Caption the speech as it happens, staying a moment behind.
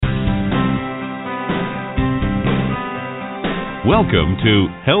Welcome to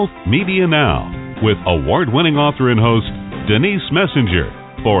Health Media Now with award-winning author and host Denise Messenger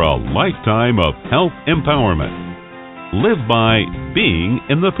for a lifetime of health empowerment. Live by being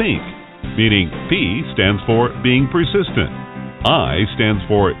in the pink, meaning P stands for being persistent, I stands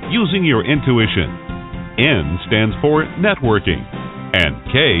for using your intuition, N stands for networking, and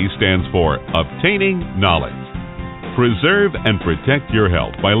K stands for obtaining knowledge. Preserve and protect your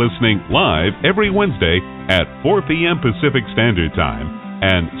health by listening live every Wednesday at 4 p.m. Pacific Standard Time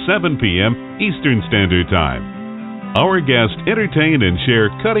and 7 p.m. Eastern Standard Time. Our guests entertain and share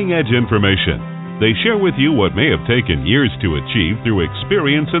cutting-edge information. They share with you what may have taken years to achieve through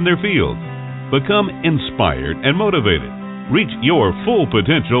experience in their field. Become inspired and motivated. Reach your full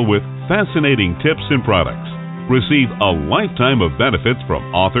potential with fascinating tips and products. Receive a lifetime of benefits from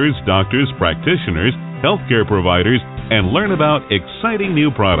authors, doctors, practitioners, healthcare providers, and learn about exciting new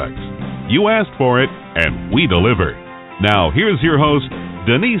products. You asked for it, and we deliver. Now, here's your host,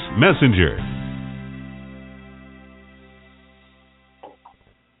 Denise Messenger.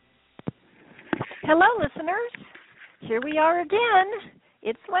 Hello, listeners. Here we are again.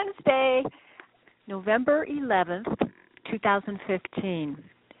 It's Wednesday, November 11th, 2015.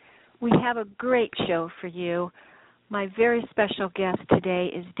 We have a great show for you. My very special guest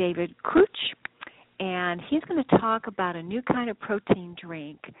today is David Crooch, and he's going to talk about a new kind of protein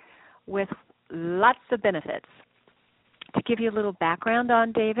drink with lots of benefits. To give you a little background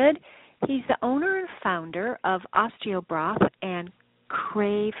on David, he's the owner and founder of OsteoBroth and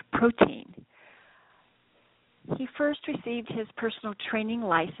Crave Protein. He first received his personal training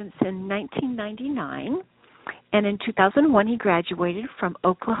license in 1999, and in 2001 he graduated from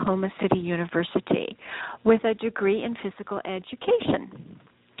Oklahoma City University with a degree in physical education.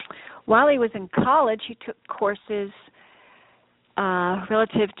 While he was in college, he took courses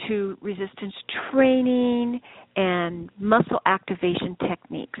relative to resistance training and muscle activation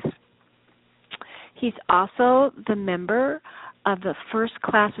techniques. He's also the member of the first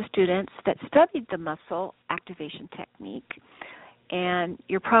class of students that studied the muscle activation technique. And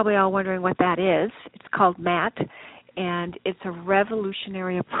you're probably all wondering what that is. It's called MAT, and it's a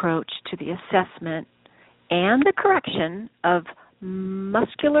revolutionary approach to the assessment and the correction of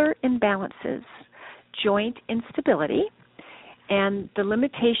muscular imbalances, joint instability, and the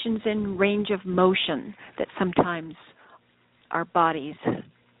limitations in range of motion that sometimes our bodies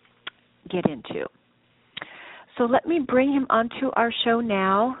get into. So let me bring him onto our show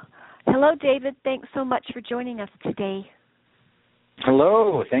now. Hello, David. Thanks so much for joining us today.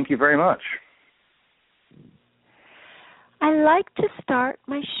 Hello. Thank you very much. I like to start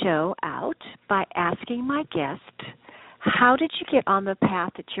my show out by asking my guest, how did you get on the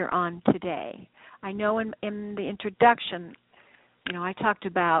path that you're on today? I know in the introduction, I talked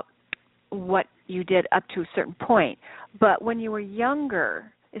about what you did up to a certain point, but when you were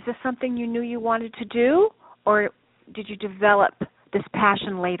younger, is this something you knew you wanted to do, or did you develop this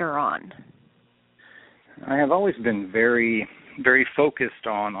passion later on? I have always been very, very focused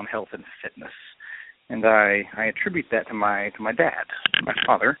on health and fitness, and I attribute that to my dad, my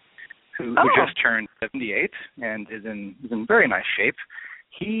father, who just turned 78 and is in very nice shape.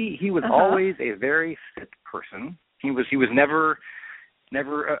 He was always a very fit person. He was never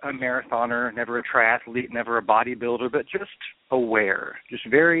a marathoner, never a triathlete, never a bodybuilder, but just aware, just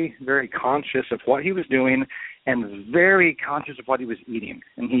very, very conscious of what he was doing and very conscious of what he was eating.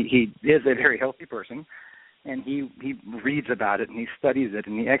 And he is a very healthy person, and he reads about it, and he studies it,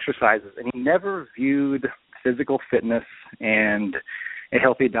 and he exercises, and he never viewed physical fitness and a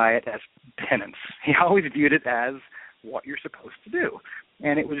healthy diet as penance. He always viewed it as what you're supposed to do.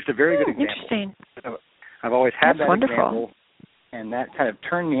 And it was just a very good example. Interesting. I've always had That's that wonderful. example. And that kind of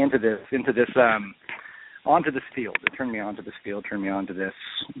turned me onto this field. It turned me onto this field, turned me onto this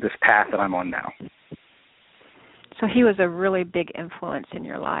path that I'm on now. So he was a really big influence in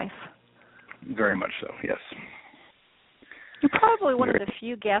your life. Very much so, yes. You're probably one of the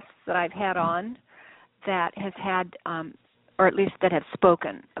few guests that I've had on that has had, or at least that have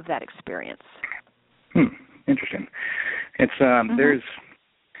spoken of that experience. Interesting. It's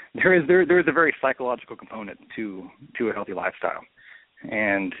There is a very psychological component to a healthy lifestyle,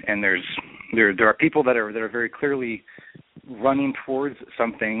 and there are people that are very clearly running towards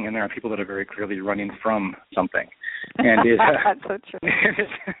something, and there are people that are very clearly running from something, and that's so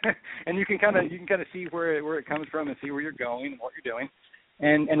true. And you can kind of see where it comes from and see where you're going and what you're doing,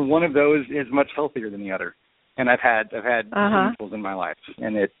 and one of those is much healthier than the other, and I've had examples in my life,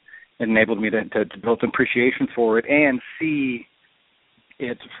 and it enabled me to build an appreciation for it and see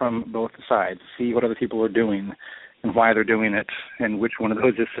it from both sides, see what other people are doing and why they're doing it, and which one of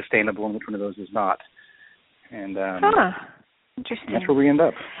those is sustainable and which one of those is not. And Interesting. That's where we end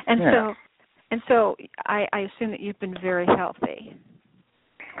up. And so I assume that you've been very healthy.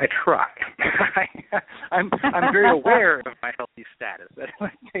 I try. I'm very aware of my healthy status.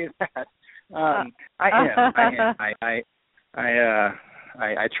 Let's say that. I am.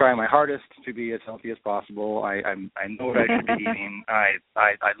 I try my hardest to be as healthy as possible. I know what I should be eating.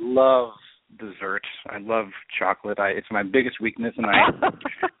 I love dessert. I love chocolate. It's my biggest weakness, and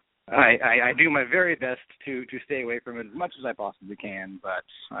I do my very best to stay away from it as much as I possibly can. But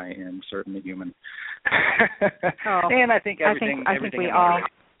I am certainly human, and I think everything we all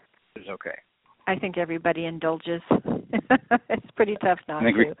is okay. I think everybody indulges. It's pretty tough not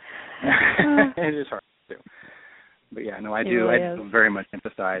to. It is hard to do. But yeah, no, I do. Really I very much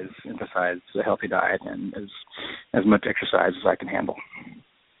emphasize a healthy diet and as much exercise as I can handle.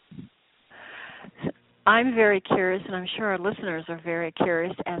 I'm very curious, and I'm sure our listeners are very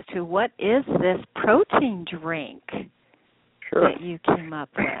curious as to what is this protein drink that you came up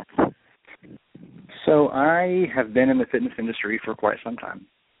with? So I have been in the fitness industry for quite some time.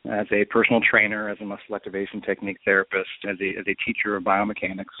 As a personal trainer, as a muscle activation technique therapist, as a teacher of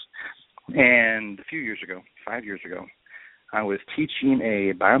biomechanics. And a few years ago, 5 years ago, I was teaching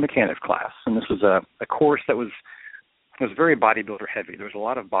a biomechanics class, and this was a course that was very bodybuilder heavy. There was a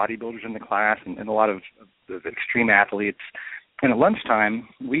lot of bodybuilders in the class and a lot of extreme athletes. And at lunchtime,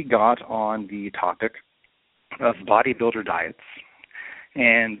 we got on the topic of bodybuilder diets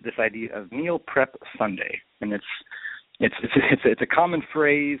and this idea of meal prep Sunday. And it's a common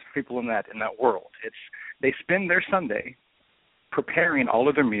phrase for people in that world. They spend their Sunday preparing all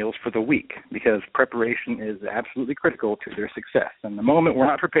of their meals for the week because preparation is absolutely critical to their success. And the moment we're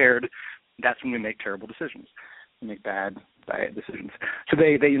not prepared, that's when we make terrible decisions. We make bad diet decisions. So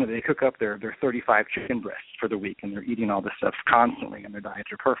they cook up their 35 chicken breasts for the week, and they're eating all this stuff constantly, and their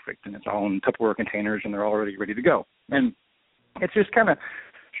diets are perfect, and it's all in Tupperware containers, and they're already ready to go. And it's just kind of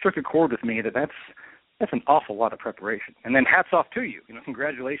struck a chord with me that's an awful lot of preparation. And then hats off to you.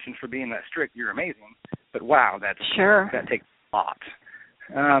 Congratulations for being that strict. You're amazing. But wow, that takes a lot.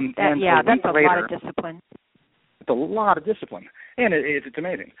 That's a lot of discipline. It's a lot of discipline, and it's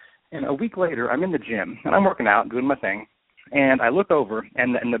amazing. And a week later, I'm in the gym and I'm working out, doing my thing, and I look over,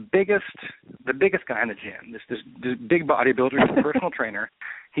 and the biggest guy in the gym, this big bodybuilder, he's a personal trainer.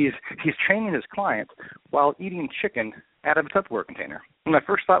 He's training his client while eating chicken out of a Tupperware container. And my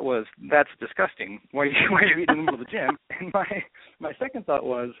first thought was, that's disgusting. Why are you eating in the middle of the gym? And my second thought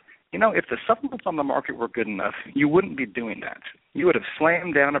was, if the supplements on the market were good enough, you wouldn't be doing that. You would have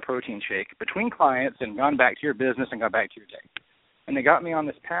slammed down a protein shake between clients and gone back to your business and got back to your day. And they got me on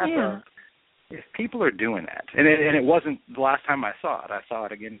this path of, if people are doing that, and it wasn't the last time I saw it. I saw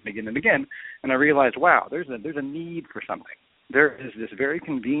it again and again, and I realized, wow, there's a need for something. There is this very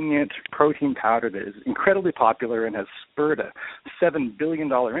convenient protein powder that is incredibly popular and has spurred a $7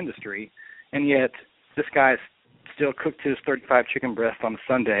 billion industry, and yet this guy's still cooked his 35 chicken breasts on a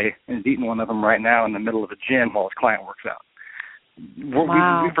Sunday and is eating one of them right now in the middle of a gym while his client works out.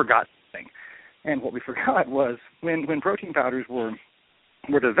 Wow. We forgot something. And what we forgot was when protein powders were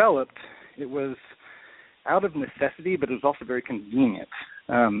developed, it was out of necessity, but it was also very convenient.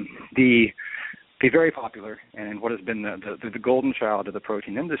 The very popular and what has been the golden child of the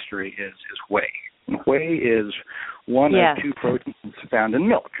protein industry is whey. And whey is one of two proteins found in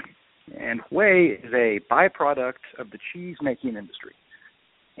milk. And whey is a byproduct of the cheese-making industry.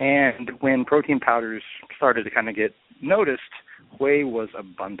 And when protein powders started to kind of get noticed, whey was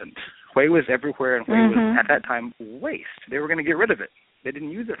abundant. Whey was everywhere, and whey was, at that time, waste. They were going to get rid of it. They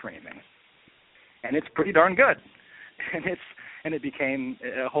didn't use it for anything. And it's pretty darn good. And it became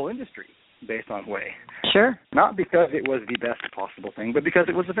a whole industry based on whey. Sure. Not because it was the best possible thing, but because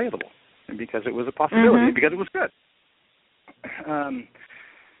it was available, and because it was a possibility, and because it was good.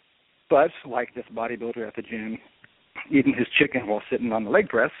 But like this bodybuilder at the gym eating his chicken while sitting on the leg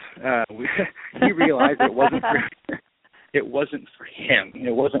press, he realized it wasn't for him.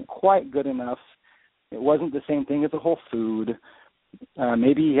 It wasn't quite good enough. It wasn't the same thing as a whole food.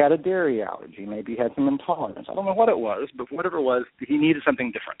 Maybe he had a dairy allergy. Maybe he had some intolerance. I don't know what it was, but whatever it was, he needed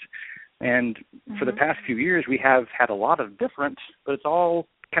something different. And for the past few years, we have had a lot of different, but it's all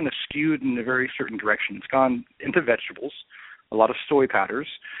kind of skewed in a very certain direction. It's gone into vegetables, a lot of soy powders,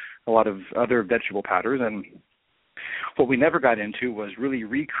 a lot of other vegetable powders, and what we never got into was really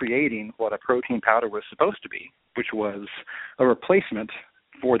recreating what a protein powder was supposed to be, which was a replacement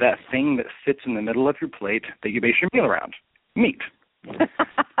for that thing that sits in the middle of your plate that you base your meal around, meat.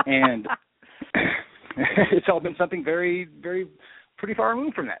 And it's all been something very, very pretty far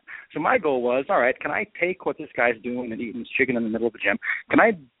removed from that. So my goal was, all right, can I take what this guy's doing and eating his chicken in the middle of the gym? Can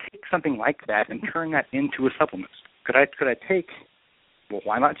I take something like that and turn that into a supplement? Could I take? Well,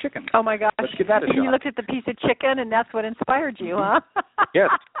 why not chicken? Oh my gosh! Let's give that a shot. You looked at the piece of chicken, and that's what inspired you, huh? Yes,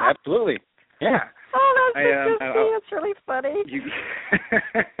 absolutely. Yeah. Oh, that's really funny.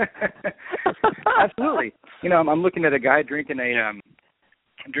 Absolutely. I'm looking at a guy drinking a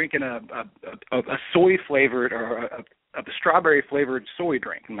soy flavored or a strawberry flavored soy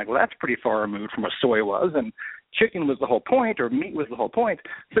drink. I'm like, well, that's pretty far removed from what soy was, and chicken was the whole point, or meat was the whole point.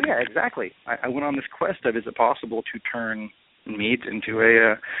 So yeah, exactly. I went on this quest of, is it possible to turn meat into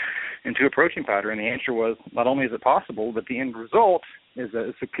a protein powder, and the answer was, not only is it possible, but the end result is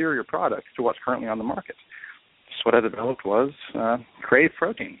a superior product to what's currently on the market. So what I developed was Crave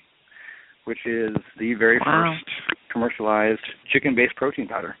Protein, which is the very first commercialized chicken-based protein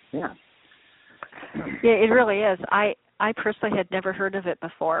powder. Yeah. Yeah, it really is. I personally had never heard of it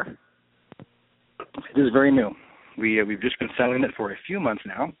before. It is very new. We've just been selling it for a few months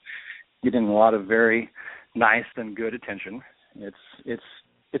now, getting a lot of very nice and good attention.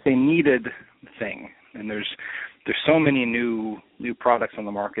 It's a needed thing, and there's so many new products on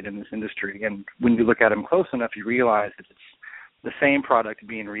the market in this industry, and when you look at them close enough, you realize that it's the same product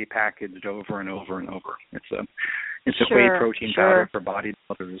being repackaged over and over and over. It's a whey protein powder for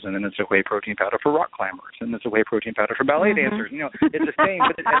bodybuilders, and then it's a whey protein powder for rock climbers, and it's a whey protein powder for ballet dancers. It's the same,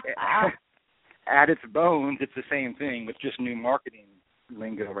 but at its bones, it's the same thing with just new marketing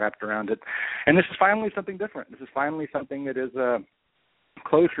lingo wrapped around it. And this is finally something different. This is finally something that is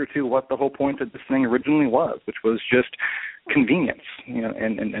closer to what the whole point of this thing originally was, which was just convenience.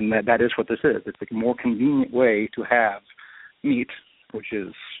 And that is what this is. It's a more convenient way to have meat, which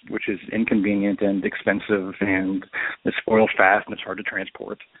is inconvenient and expensive, and it spoils fast and it's hard to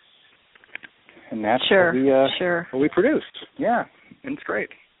transport. And that's what we produced. Yeah, and it's great.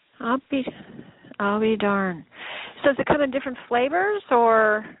 I'll be darned. So does it come in different flavors,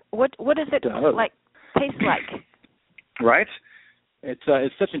 or what does it taste like? Right. It's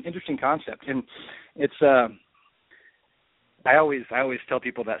such an interesting concept, and it's I always tell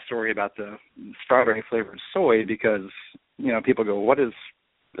people that story about the strawberry flavored soy, because people go, what does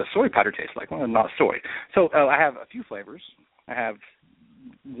the soy powder taste like? Well, not soy. So I have a few flavors. I have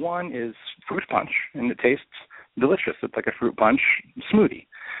one is fruit punch, and it tastes delicious. It's like a fruit punch smoothie.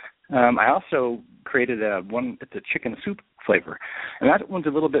 I also created one that's a chicken soup flavor, and that one's a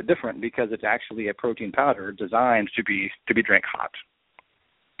little bit different because it's actually a protein powder designed to be drank hot,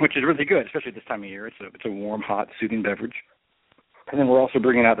 which is really good, especially this time of year. It's a warm, hot, soothing beverage. And then we're also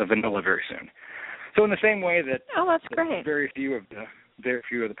bringing out the vanilla very soon. So in the same way that that's great. Very few of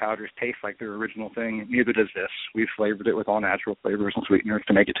the powders taste like their original thing, neither does this. We've flavored it with all natural flavors and sweeteners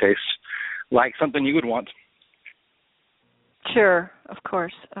to make it taste like something you would want. Sure, of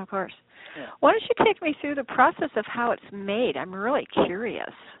course. Yeah. Why don't you take me through the process of how it's made? I'm really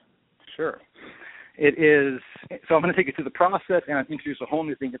curious. Sure. It is. So I'm going to take you through the process and introduce a whole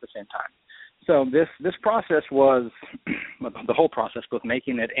new thing at the same time. So this process was, the whole process, both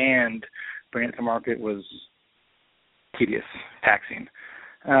making it and bringing it to market, was tedious, taxing.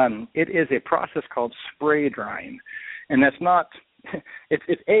 It is a process called spray drying, and that's not.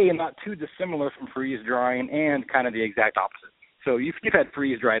 It's not too dissimilar from freeze drying, and kind of the exact opposite. So you've had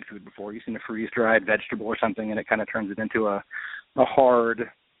freeze dried food before. You've seen a freeze dried vegetable or something, and it kind of turns it into a hard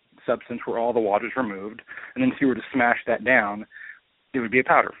substance where all the water's removed. And then if you were to smash that down, it would be a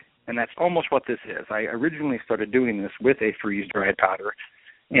powder. And that's almost what this is. I originally started doing this with a freeze dried powder,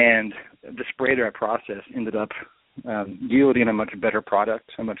 and the spray dry process ended up yielding a much better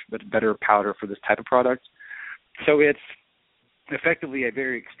product, a much better powder for this type of product. So it's effectively a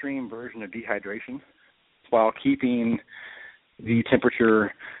very extreme version of dehydration while keeping the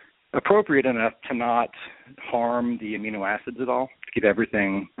temperature appropriate enough to not harm the amino acids at all, to keep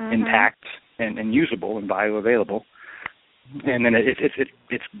everything intact and usable and bioavailable. And then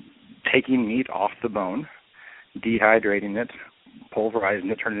it's taking meat off the bone, dehydrating it, pulverizing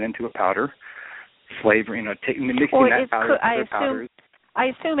it, turning it into a powder, flavoring, mixing that powder with other powders. I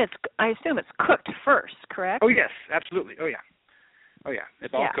assume it's cooked first, correct? Oh yes, absolutely. Oh yeah,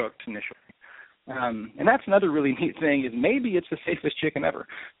 it's all cooked initially. And that's another really neat thing, is maybe it's the safest chicken ever,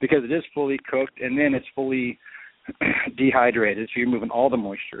 because it is fully cooked and then it's fully dehydrated, so you're moving all the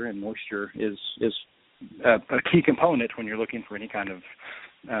moisture, and moisture is a key component when you're looking for any kind of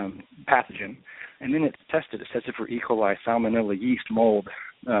pathogen. And then it's tested. It's tested for E. coli, salmonella, yeast, mold,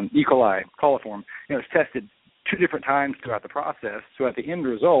 E. coli, coliform. It's tested 2 different times throughout the process, so at the end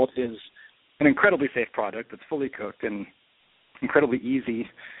result is an incredibly safe product that's fully cooked and incredibly easy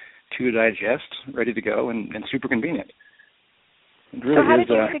to digest, ready to go, and super convenient. Really, so how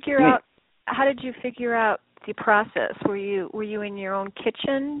did you figure out the process? Were you in your own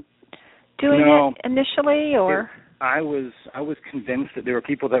kitchen doing it initially, or? I was convinced that there were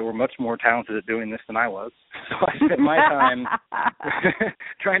people that were much more talented at doing this than I was. So I spent my time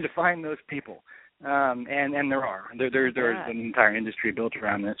trying to find those people. And there are. There's an entire industry built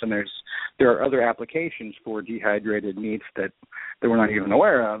around this, and there are other applications for dehydrated meats that we're not even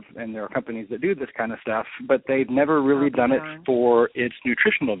aware of, and there are companies that do this kind of stuff, but they've never really done it for its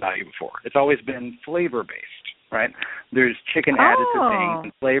nutritional value before. It's always been flavor-based, right? There's chicken added to things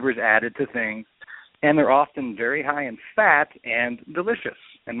and flavors added to things, and they're often very high in fat and delicious.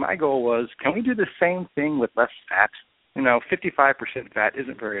 And my goal was, can we do the same thing with less fat? 55% fat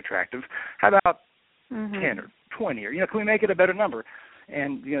isn't very attractive. How about 10 or 20? Or, can we make it a better number?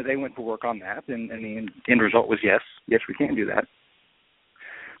 And, they went to work on that, and the end result was yes, we can do that.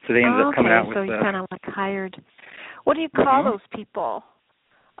 So they ended up coming out with... So you kind of like hired... What do you call those people?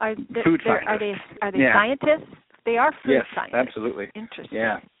 Food scientists. Are they scientists? They are food scientists. Yes, absolutely. Interesting.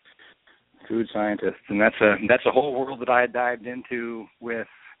 Yeah, food scientists. And that's a whole world that I dived into with...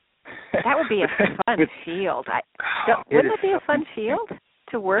 That would be a fun field. Wouldn't it be a fun field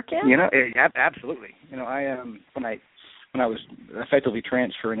to work in? Absolutely. I when I was effectively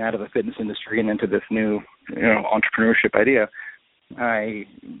transferring out of the fitness industry and into this new entrepreneurship idea,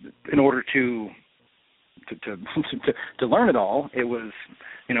 in order to learn it all, it was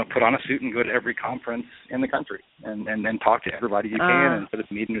put on a suit and go to every conference in the country and talk to everybody you can and set up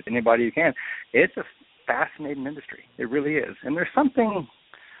a meeting with anybody you can. It's a fascinating industry. It really is, and there's something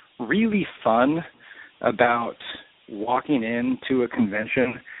really fun about walking into a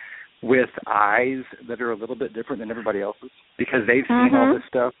convention with eyes that are a little bit different than everybody else's, because they've seen all this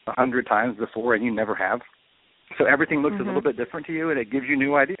stuff 100 times before and you never have. So everything looks a little bit different to you, and it gives you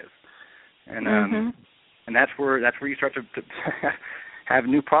new ideas. And and that's where you start to have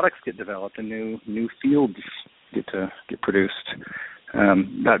new products get developed and new fields get produced.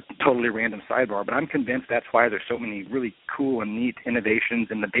 That totally random sidebar, but I'm convinced that's why there's so many really cool and neat innovations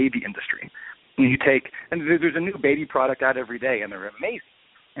in the baby industry. And there's a new baby product out every day, and they're amazing.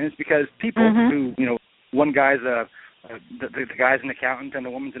 And it's because people who, one guy's the guy's an accountant and the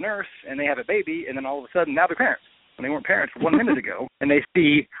woman's a nurse, and they have a baby, and then all of a sudden now they're parents when they weren't parents 1 minute ago, and they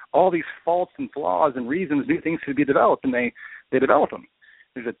see all these faults and flaws and reasons new things could be developed, and they develop them.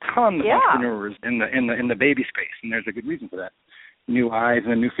 There's a ton of entrepreneurs in the baby space, and there's a good reason for that. New eyes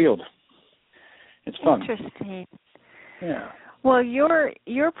and a new field. It's fun. Interesting. Yeah. Well, your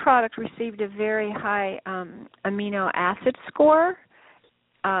product received a very high amino acid score,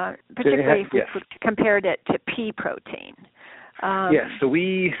 particularly if we compared it to pea protein. Yes. So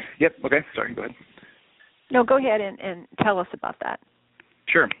okay. Sorry. Go ahead. No, go ahead and tell us about that.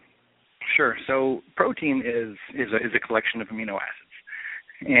 Sure. So protein is a collection of amino acids,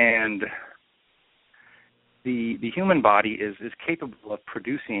 and the human body is capable of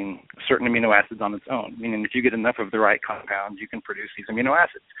producing certain amino acids on its own, meaning if you get enough of the right compounds, you can produce these amino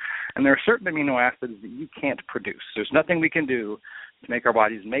acids. And there are certain amino acids that you can't produce. There's nothing we can do to make our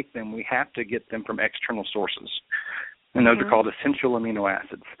bodies make them. We have to get them from external sources. And those are called essential amino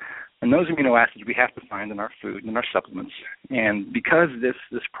acids. And those amino acids we have to find in our food and in our supplements. And because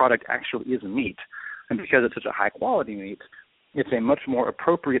this product actually is a meat, and because it's such a high-quality meat, it's a much more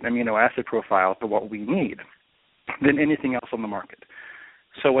appropriate amino acid profile for what we need than anything else on the market.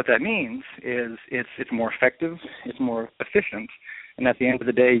 So what that means is it's more effective, it's more efficient, and at the end of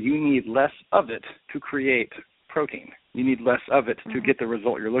the day, you need less of it to create protein. You need less of it to get the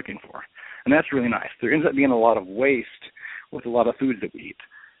result you're looking for. And that's really nice. There ends up being a lot of waste with a lot of foods that we eat.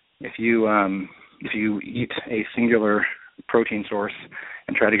 If you eat a singular protein source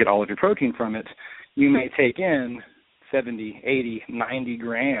and try to get all of your protein from it, you may take in 70, 80, 90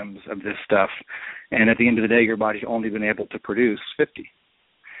 grams of this stuff, and at the end of the day, your body's only been able to produce 50.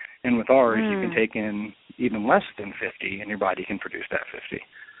 And with ours, you can take in even less than 50, and your body can produce that 50.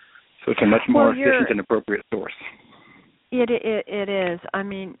 So it's a much more efficient and appropriate source. It is. I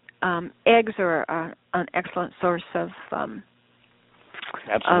mean, eggs are an excellent source of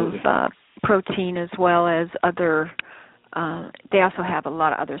protein, as well as other. They also have a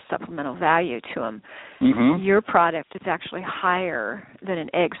lot of other supplemental value to them. Your product is actually higher than an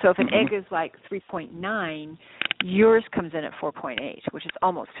egg. So if an egg is like 3.9, yours comes in at 4.8, which is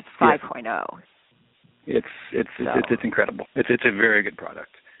almost 5.0. It's incredible. It's a very good product.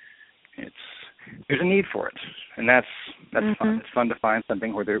 There's a need for it, and that's fun. It's fun to find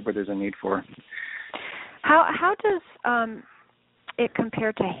something where there's a need for it. How does it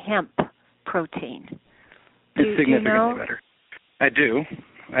compare to hemp protein? It's significantly better. I do.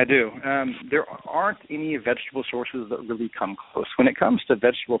 There aren't any vegetable sources that really come close. When it comes to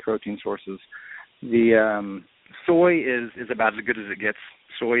vegetable protein sources, the soy is about as good as it gets.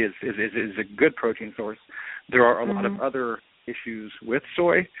 soy is a good protein source, there are a lot of other issues with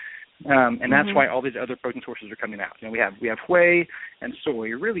soy. And that's why all these other protein sources are coming out. We have whey and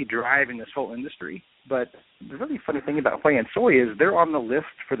soy really driving this whole industry. But the really funny thing about whey and soy is they're on the list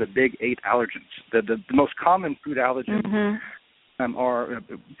for the big 8 allergens. The most common food allergens are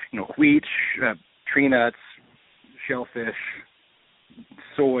wheat, tree nuts, shellfish,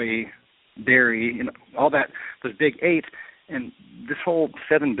 soy, dairy, all that. Those big 8, and this whole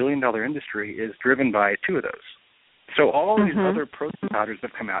 $7 billion industry is driven by 2 of those. So all these other protein powders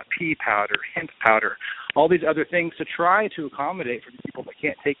have come out, pea powder, hemp powder, all these other things to try to accommodate for the people that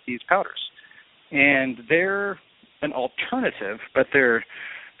can't take these powders. And they're an alternative, but they're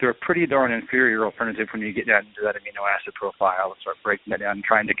a pretty darn inferior alternative when you get down into that amino acid profile and start breaking that down and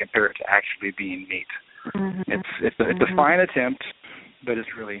trying to compare it to actually being meat. It's a fine attempt, but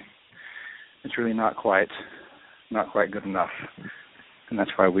it's really not quite good enough, and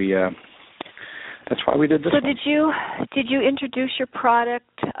that's why we did this. So did you introduce your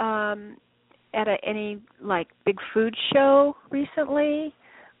product at any big food show recently?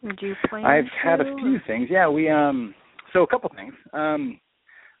 Or do you plan I've to? had a few things. Yeah, we so a couple things. I'll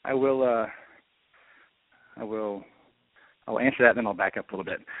answer that, then I'll back up a little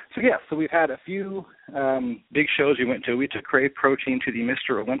bit. So we've had a few big shows we went to. We took Crave Protein to the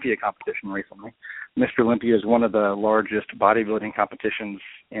Mr. Olympia competition recently. Mr. Olympia is one of the largest bodybuilding competitions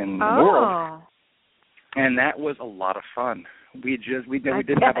in the world. And that was a lot of fun. We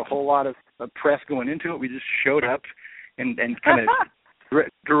didn't have a whole lot of press going into it. We just showed up and kind of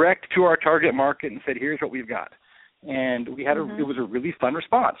direct to our target market and said, "Here's what we've got." And we had it was a really fun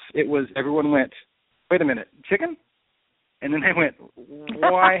response. Everyone went, "Wait a minute, chicken?" And then they went,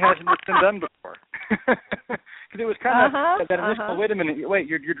 "Why hasn't this been done before?" Because it was kind of that initial, "Wait a minute,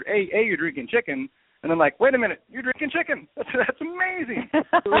 you're drinking chicken." And then wait a minute, you're drinking chicken. That's amazing. It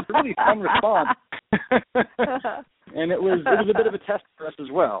was a really fun response. And it was a bit of a test for us as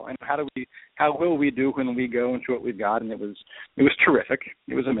well. And how will we do when we go into what we've got? And it was terrific.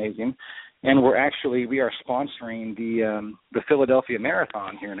 It was amazing. And we are sponsoring the Philadelphia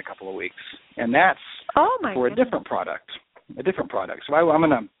Marathon here in a couple of weeks. And that's for a different product. So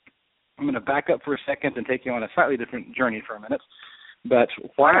I'm gonna back up for a second and take you on a slightly different journey for a minute. But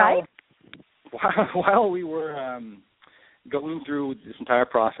while we were going through this entire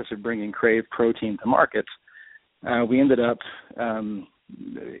process of bringing Crave Protein to market, we ended up cutting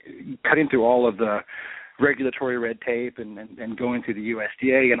through all of the regulatory red tape and going through the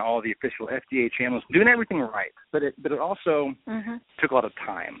USDA and all the official FDA channels, doing everything right. But it also took a lot of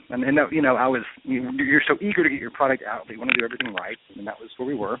time. And you're so eager to get your product out that you want to do everything right, and that was where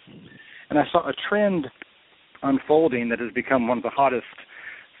we were. And I saw a trend unfolding that has become one of the hottest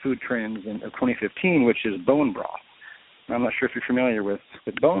food trends of 2015, which is bone broth. And I'm not sure if you're familiar with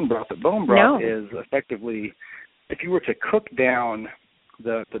bone broth, but bone broth is effectively, if you were to cook down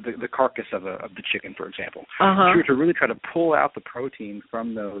the carcass of the chicken, for example, if you were to really try to pull out the protein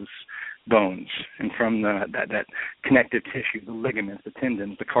from those bones and from that connective tissue, the ligaments, the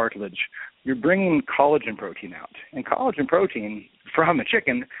tendons, the cartilage, you're bringing collagen protein out. And collagen protein from a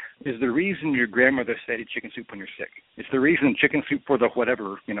chicken is the reason your grandmother said eat chicken soup when you're sick. It's the reason chicken soup for the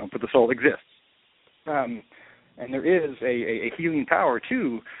whatever, for the soul exists. And there is a healing power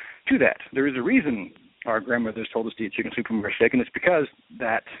to that. There is a reason our grandmothers told us to eat chicken soup when we were sick, and it's because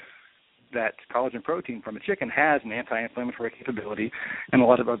that collagen protein from a chicken has an anti-inflammatory capability and a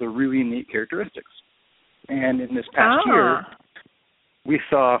lot of other really neat characteristics. And in this past year, we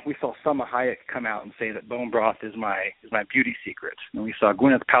saw Selma Hayek come out and say that bone broth is my beauty secret. And we saw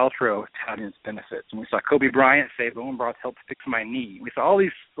Gwyneth Paltrow touting its benefits. And we saw Kobe Bryant say bone broth helped fix my knee. We saw all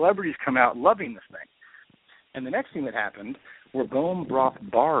these celebrities come out loving this thing. And the next thing that happened were bone broth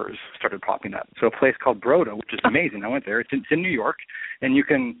bars started popping up. So a place called Brodo, which is amazing. I went there. It's in New York, and you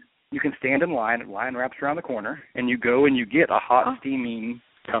can stand in line. The line wraps around the corner, and you go and you get a hot, steaming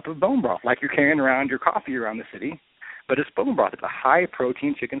cup of bone broth, like you're carrying around your coffee around the city. But it's bone broth. It's a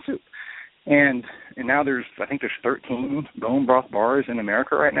high-protein chicken soup. And now I think there's 13 bone broth bars in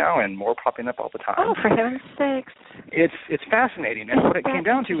America right now, and more popping up all the time. Oh, for heaven's sakes! It's fascinating, and what it came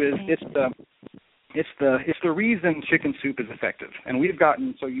down to is it's the reason chicken soup is effective. And we've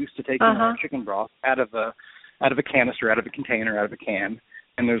gotten so used to taking our chicken broth out of a canister, out of a container, out of a can,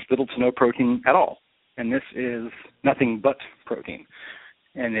 and there's little to no protein at all. And this is nothing but protein,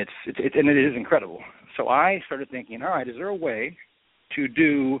 and it is incredible. So I started thinking, all right, is there a way to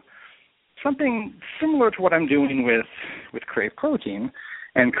do something similar to what I'm doing with Crave Protein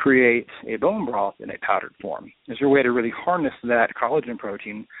and create a bone broth in a powdered form? Is there a way to really harness that collagen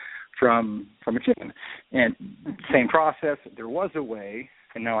protein from a chicken? And same process, there was a way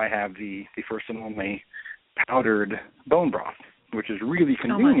and now I have the first and only powdered bone broth, which is really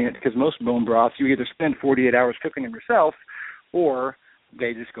convenient because most bone broths, you either spend 48 hours cooking them yourself, or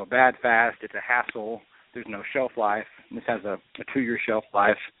they just go bad fast. It's a hassle. There's no shelf life. This has a 2-year shelf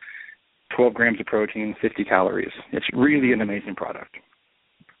life, 12 grams of protein, 50 calories. It's really an amazing product.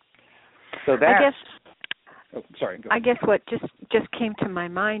 So that. I guess what just came to my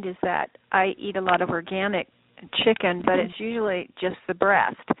mind is that I eat a lot of organic chicken, but it's usually just the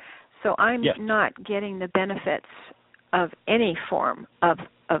breast. So I'm not getting the benefits of any form of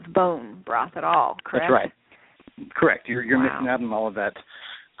bone broth at all, correct? That's right. Correct. You're missing out on all of that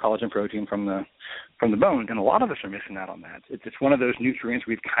collagen protein from the bones, and a lot of us are missing out on that. It's one of those nutrients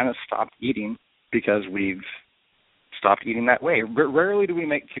we've kind of stopped eating because we've stopped eating that way. Rarely do we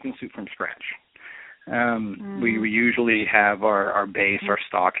make chicken soup from scratch. We usually have our base, our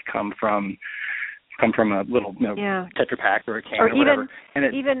stock come from a little Tetra Pak or a can or whatever. And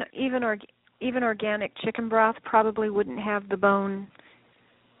even organic chicken broth probably wouldn't have the bone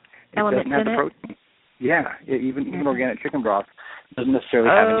elements in it. Protein. Yeah, even organic chicken broth doesn't necessarily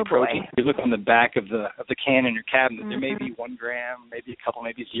have any protein. If you look on the back of the can in your cabinet, there may be 1 gram, maybe a couple,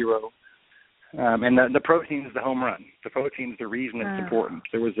 maybe 0. And the protein is the home run. The protein is the reason it's important.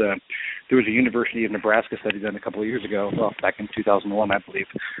 There was a University of Nebraska study done a couple of years ago, back in 2001, I believe,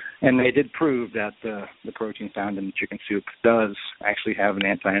 and they did prove that the protein found in the chicken soup does actually have an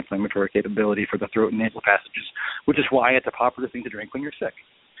anti-inflammatory capability for the throat and nasal passages, which is why it's a popular thing to drink when you're sick.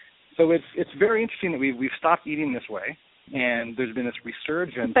 So it's very interesting that we've stopped eating this way, and there's been this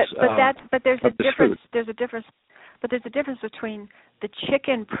resurgence. But there's a difference. There's a difference. But there's a difference between the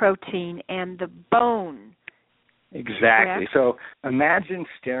chicken protein and the bone. Exactly. Correct? So imagine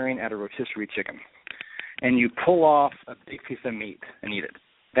staring at a rotisserie chicken, and you pull off a big piece of meat and eat it.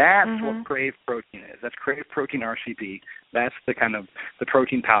 That's what Crave protein is. That's Crave protein RCP. That's the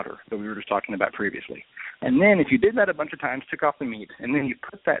protein powder that we were just talking about previously. And then if you did that a bunch of times, took off the meat, and then you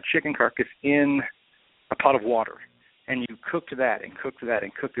put that chicken carcass in a pot of water, and you cooked that and cooked that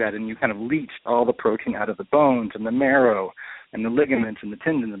and cooked that, and you kind of leached all the protein out of the bones and the marrow and the ligaments and the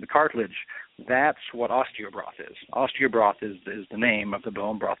tendons and the cartilage. That's what osteobroth is. Osteobroth is the name of the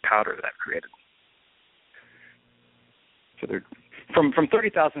bone broth powder that I've created. So they're from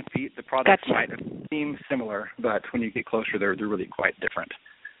 30,000 feet, the products might seem similar, but when you get closer, they're really quite different.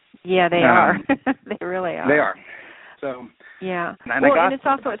 Yeah, they are. They really are. They are. So yeah. And it's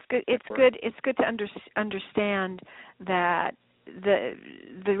also it's good to understand that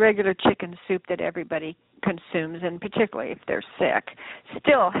the regular chicken soup that everybody consumes, and particularly if they're sick,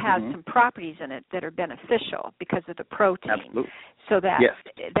 still has some properties in it that are beneficial because of the protein. Absolutely. So that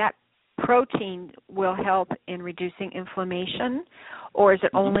that protein will help in reducing inflammation, or is it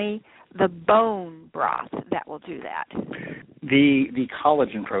only the bone broth that will do that? The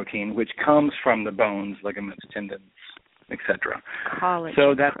collagen protein, which comes from the bones, ligaments, tendons, etc. Collagen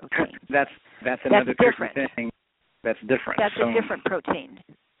so protein. That's another different thing. That's different. That's a different protein.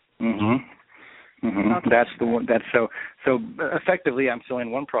 Okay. That's the one. So effectively, I'm selling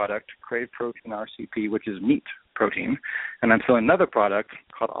one product, Crave Protein RCP, which is meat protein, and I'm selling another product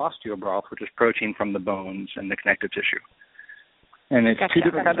called osteobroth, which is protein from the bones and the connective tissue. And it's two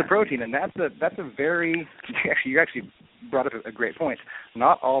different kinds of protein, and that's a very you actually brought up a great point.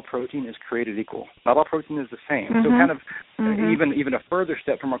 Not all protein is created equal. Not all protein is the same. So kind of even a further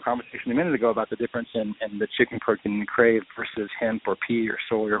step from our conversation a minute ago about the difference in the chicken protein in Crave versus hemp or pea or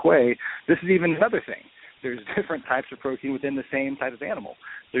soy or whey, this is even another thing. There's different types of protein within the same type of animal.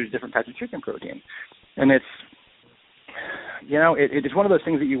 There's different types of chicken protein. And it's it's one of those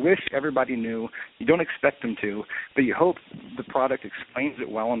things that you wish everybody knew. You don't expect them to, but you hope the product explains it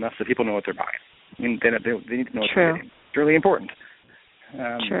well enough so people know what they're buying. I mean, they need to know what they're getting. It's really important.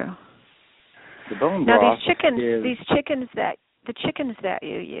 True. The bone broth these chickens that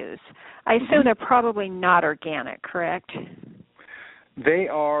you use, I assume they're probably not organic, correct? They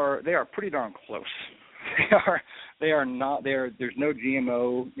are pretty darn close. They are not. There's no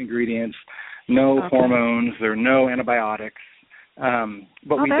GMO ingredients. No hormones. There are no antibiotics.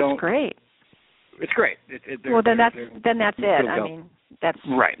 But we don't. That's great. It's great. Then that's it. I mean, that's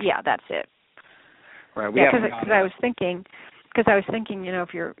right. Yeah, that's it. Right. Because I was thinking,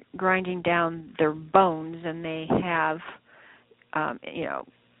 if you're grinding down their bones and they have,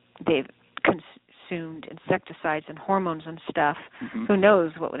 they've consumed insecticides and hormones and stuff, who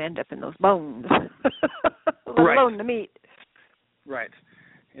knows what would end up in those bones, let alone the meat. Right.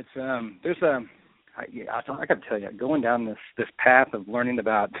 It's I got to tell you, going down this path of learning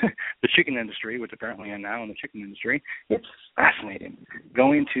about the chicken industry, which apparently I'm now in the chicken industry, it's fascinating.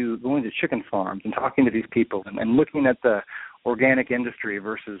 Going to chicken farms and talking to these people and looking at the organic industry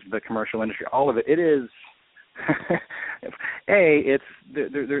versus the commercial industry, all of it. It is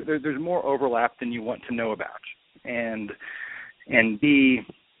there's more overlap than you want to know about, and B,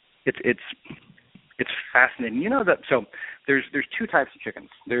 it's fascinating. You know that so there's two types of chickens.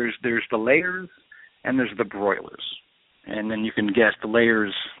 There's the layers and there's the broilers. And then you can guess the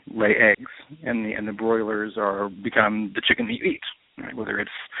layers lay eggs and the broilers become the chicken that you eat, right? Whether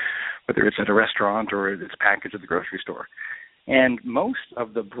it's at a restaurant or it's packaged at the grocery store. And most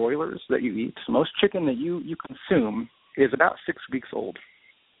of the broilers that you eat, most chicken that you consume is about 6 weeks old.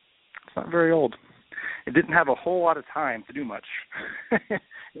 It's not very old. It didn't have a whole lot of time to do much.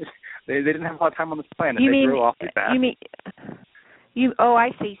 They didn't have a lot of time on this planet. They grew awfully fast. I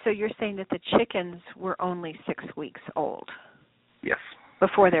see. So you're saying that the chickens were only 6 weeks old? Yes.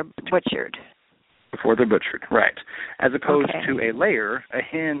 Before they're butchered? Before they're butchered, right. As opposed to a layer, a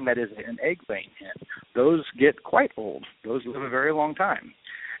hen that is an egg-laying hen. Those get quite old. Those live a very long time.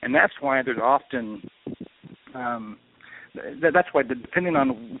 And that's why there's often that's why, depending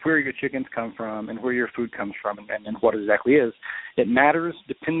on where your chickens come from and where your food comes from and what it exactly is, it matters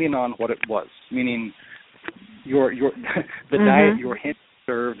depending on what it was. Meaning, your the diet your hen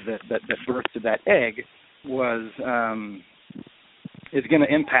served that birthed that egg was is going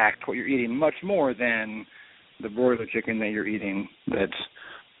to impact what you're eating much more than the broiler chicken that you're eating that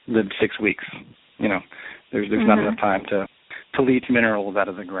lived 6 weeks. You know, there's not enough time to leach minerals out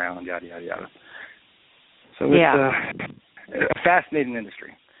of the ground, yada yada yada. So it's a fascinating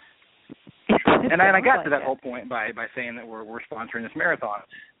industry. And I got to that whole point by saying that we're sponsoring this marathon.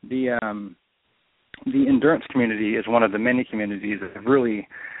 The endurance community is one of the many communities that have really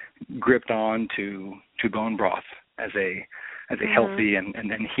gripped on to bone broth as a healthy and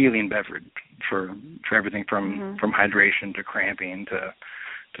healing beverage for everything from hydration to cramping to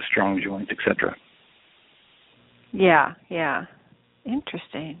strong joints, etc. Yeah.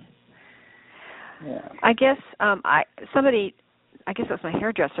 Interesting. Yeah. I guess I guess it was my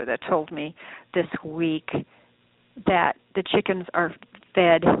hairdresser that told me this week that the chickens are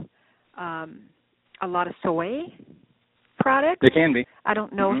fed a lot of soy products. They can be. I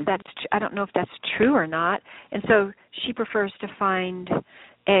don't know if that's true or not. And so she prefers to find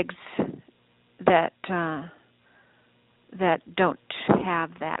eggs that don't have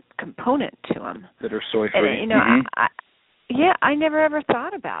that component to them. That are soy free. And, I never ever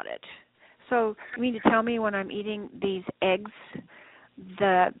thought about it. So you mean to tell me when I'm eating these eggs,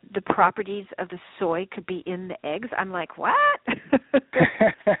 the properties of the soy could be in the eggs? I'm like, what?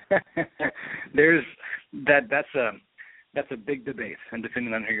 That's a big debate, and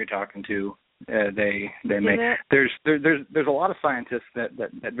depending on who you're talking to, they may. There's a lot of scientists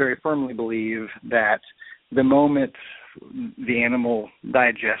that very firmly believe that the moment the animal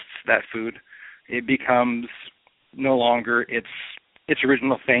digests that food, it becomes no longer its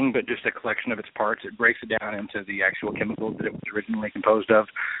original thing, but just a collection of its parts. It breaks it down into the actual chemicals that it was originally composed of,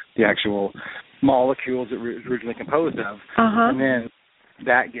 the actual molecules it was originally composed of, and then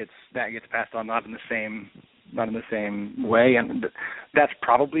that gets passed on not in the same way, and that's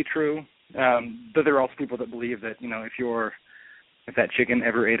probably true. But there are also people that believe that if that chicken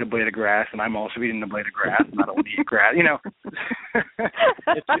ever ate a blade of grass, and I'm also eating a blade of grass, and I don't want to eat grass,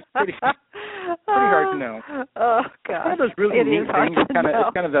 it's pretty hard to know. Oh God! One of those really neat things. It's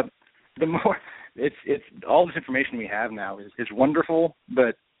kind of the more it's all this information we have now is wonderful,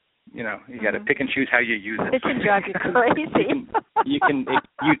 but you got to pick and choose how you use it. It can drive you crazy.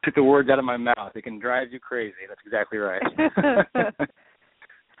 You took the words out of my mouth. It can drive you crazy. That's exactly right.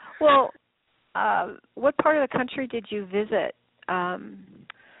 Well, what part of the country did you visit?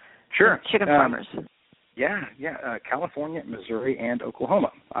 Sure. Chicken farmers. California, Missouri, and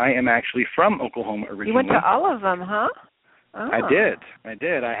Oklahoma. I am actually from Oklahoma originally. You went to all of them, huh? Oh. I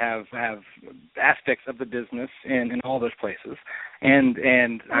did. I have aspects of the business in all those places, and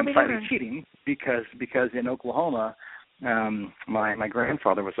I'm slightly cheating because in Oklahoma, my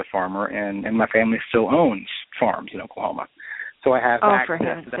grandfather was a farmer, and my family still owns farms in Oklahoma. So I have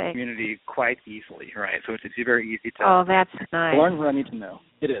access to that community quite easily, right? So it's very easy to that's nice. learn what I need to know.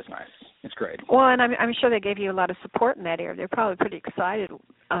 It is nice. It's great. Well, and I'm sure they gave you a lot of support in that area. They're probably pretty excited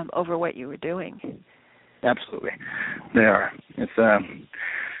over what you were doing. Absolutely, they are. It's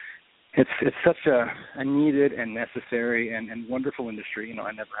such a needed and necessary and wonderful industry.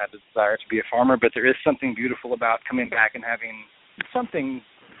 I never had the desire to be a farmer, but there is something beautiful about coming back and having something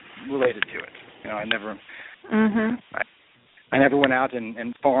related to it. I never. I never went out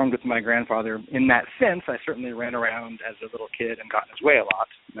and farmed with my grandfather in that sense. I certainly ran around as a little kid and got in his way a lot.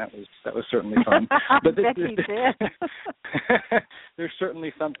 And that was certainly fun. But there's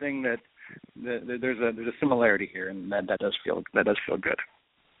certainly something that there's a similarity here, and that does feel good.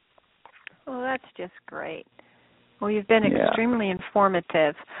 Well, that's just great. Well, you've been extremely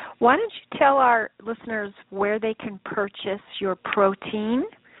informative. Why don't you tell our listeners where they can purchase your protein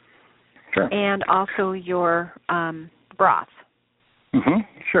and also your broth?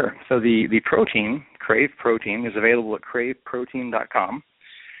 Sure. So the protein, Crave Protein, is available at craveprotein.com,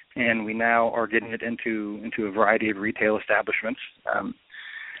 and we now are getting it into a variety of retail establishments,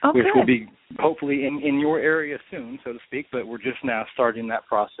 which will be hopefully in your area soon, so to speak. But we're just now starting that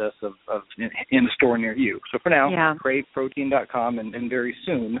process of in the store near you. So for now, craveprotein.com, and very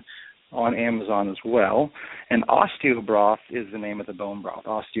soon on Amazon as well. And Osteo Broth is the name of the bone broth.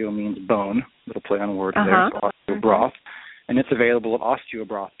 Osteo means bone. Little play on words there. So Osteo Broth. And it's available at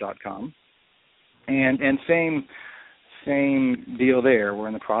osteobroth.com. And same deal there. We're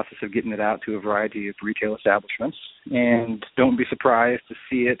in the process of getting it out to a variety of retail establishments. And don't be surprised to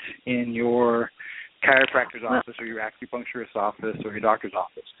see it in your chiropractor's office or your acupuncturist's office or your doctor's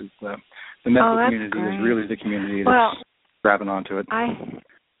office. Because the medical community is really the community that's grabbing onto it.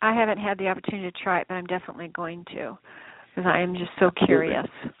 I haven't had the opportunity to try it, but I'm definitely going to, because I am just so curious.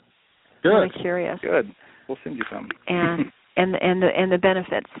 Good. Really curious. Good. We'll send you some. And the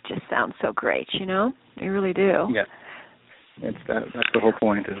benefits just sound so great, you know? They really do. Yeah. That's the whole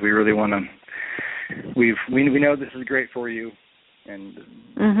point, is we really want to, we know this is great for you, and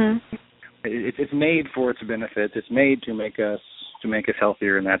it's made for its benefits. It's made to make us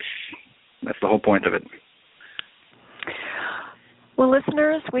healthier, and that's the whole point of it. Well,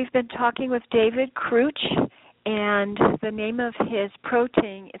 listeners, we've been talking with David Crooch, and the name of his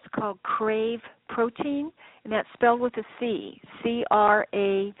protein is called Crave Protein, and that's spelled with a C,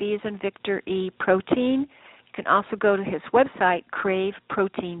 C-R-A, V as in Victor, E, protein. You can also go to his website,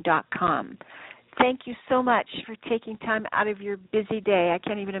 craveprotein.com. Thank you so much for taking time out of your busy day. I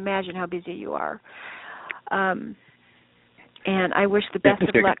can't even imagine how busy you are. And I wish the best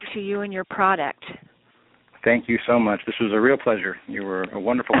of luck to you and your product. Thank you so much. This was a real pleasure. You were a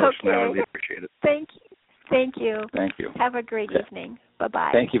wonderful host, and I really appreciate it. Thank you. Thank you. Thank you. Have a great evening.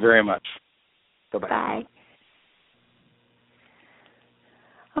 Bye-bye. Thank you very much. Bye-bye. Bye.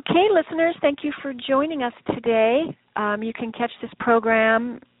 Okay, listeners, thank you for joining us today. You can catch this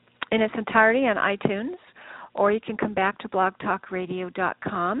program in its entirety on iTunes, or you can come back to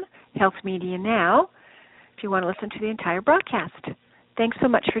blogtalkradio.com, Health Media Now, if you want to listen to the entire broadcast. Thanks so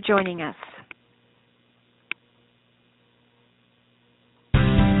much for joining us.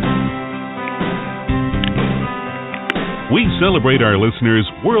 We celebrate our listeners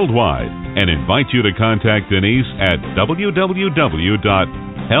worldwide and invite you to contact Denise at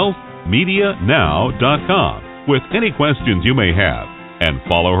www.healthmedianow.com with any questions you may have, and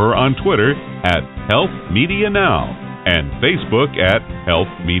follow her on Twitter at Health Media Now and Facebook at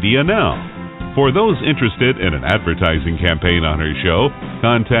Health Media Now. For those interested in an advertising campaign on her show,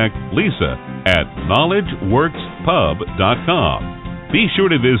 contact Lisa at KnowledgeWorksPub.com. Be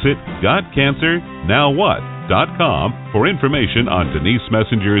sure to visit GotCancerNowWhat.com for information on Denise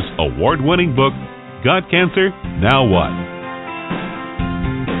Messenger's award-winning book, Got Cancer? Now What?